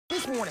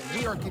This morning,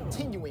 we are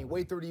continuing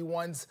Way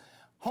 31's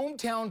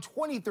Hometown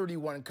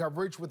 2031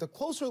 coverage with a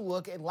closer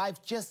look at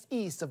life just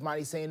east of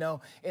Mighty St.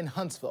 O in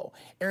Huntsville.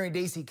 Erin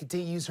Dacey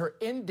continues her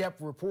in-depth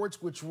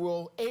reports, which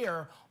will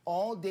air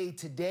all day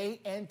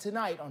today and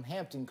tonight on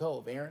Hampton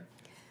Cove. Erin?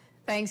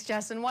 Thanks,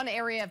 Justin. One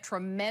area of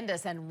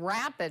tremendous and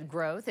rapid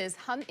growth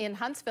in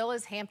Huntsville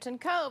is Hampton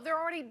Cove. There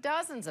are already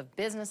dozens of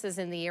businesses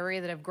in the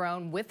area that have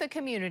grown with the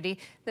community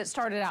that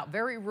started out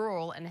very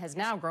rural and has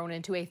now grown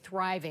into a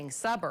thriving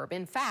suburb.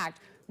 In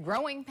fact,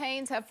 growing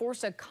pains have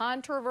forced a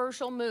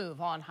controversial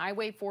move on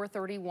Highway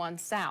 431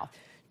 South.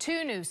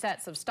 2 new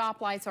sets of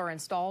stoplights are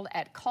installed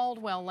at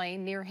Caldwell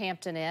Lane near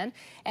Hampton Inn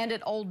and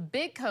at Old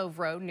Big Cove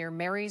Road near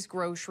Mary's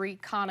Grocery,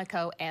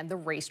 Conoco, and the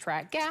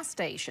Racetrack gas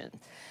station.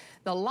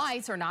 The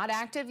lights are not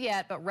active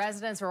yet, but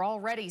residents are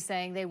already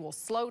saying they will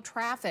slow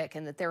traffic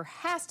and that there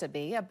has to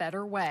be a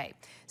better way.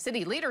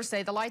 City leaders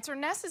say the lights are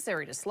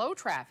necessary to slow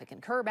traffic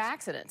and curb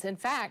accidents. In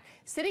fact,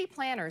 city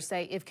planners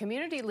say if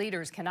community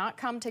leaders cannot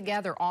come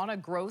together on a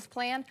growth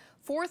plan,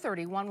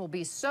 431 will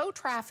be so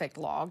traffic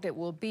logged it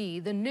will be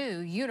the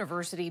new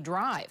University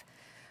Drive.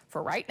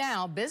 For right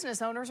now,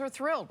 business owners are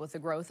thrilled with the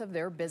growth of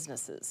their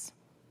businesses.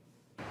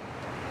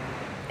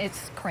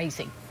 It's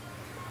crazy.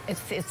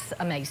 It's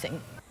amazing.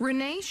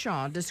 Renee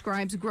Shaw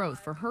describes growth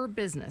for her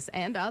business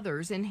and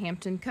others in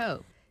Hampton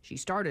Cove. She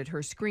started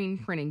her screen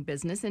printing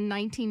business in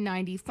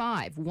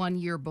 1995, 1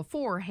 year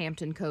before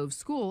Hampton Cove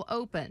School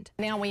opened.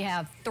 Now we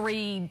have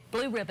 3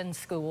 blue ribbon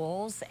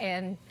schools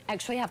and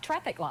actually have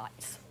traffic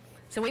lights.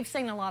 So we've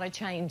seen a lot of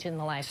change in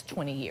the last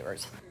 20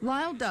 years.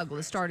 Lyle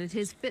Douglas started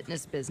his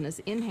fitness business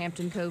in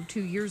Hampton Cove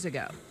 2 years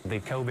ago. The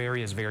Cove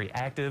area is very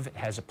active. It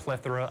has a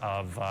plethora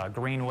of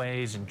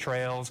greenways and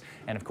trails,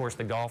 and of course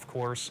the golf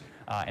course.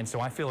 And so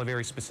I feel a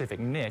very specific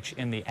niche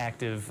in the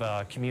active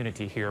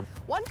community here.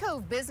 One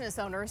Cove business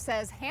owner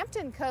says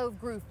Hampton Cove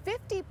grew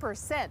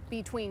 50%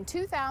 between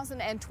 2000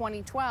 and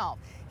 2012.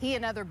 He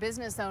and other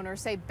business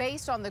owners say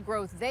based on the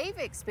growth they've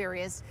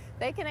experienced,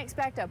 they can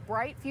expect a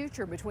bright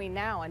future between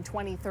now and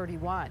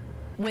 2031.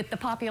 With the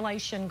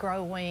population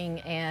growing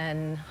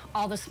and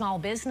all the small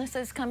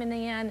businesses coming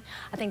in,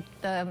 I think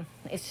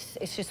it's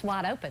just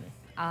wide open.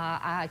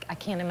 I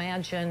can't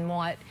imagine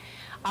what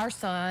our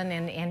son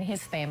and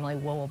his family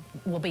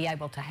will be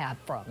able to have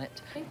from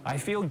it. I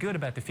feel good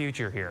about the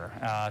future here.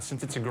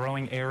 Since it's a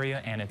growing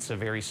area and it's a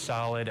very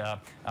solid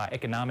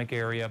economic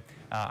area,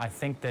 I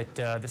think that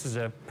this is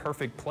a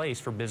perfect place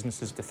for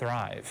businesses to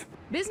thrive.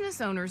 Business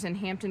owners in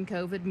Hampton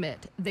Cove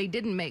admit they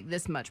didn't make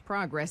this much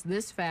progress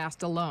this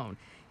fast alone,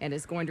 and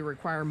it's going to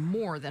require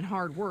more than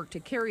hard work to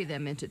carry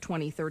them into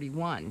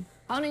 2031.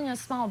 Owning a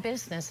small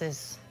business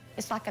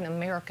it's like an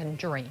American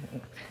dream.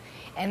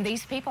 And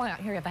these people out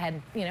here have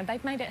had,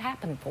 they've made it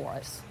happen for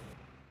us.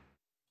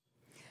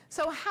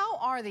 So how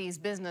are these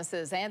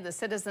businesses and the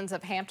citizens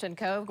of Hampton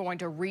Cove going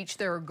to reach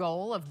their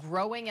goal of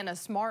growing in a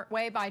smart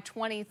way by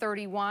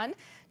 2031?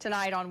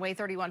 Tonight on Way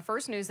 31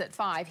 First News at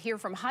 5, hear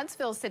from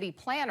Huntsville city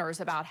planners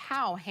about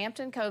how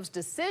Hampton Cove's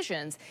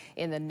decisions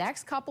in the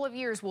next couple of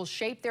years will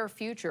shape their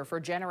future for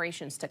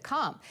generations to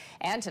come.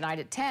 And tonight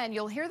at 10,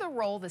 you'll hear the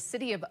role the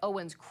city of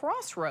Owens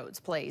Crossroads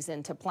plays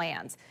into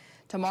plans.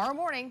 Tomorrow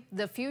morning,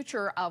 the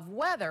future of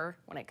weather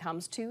when it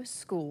comes to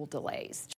school delays.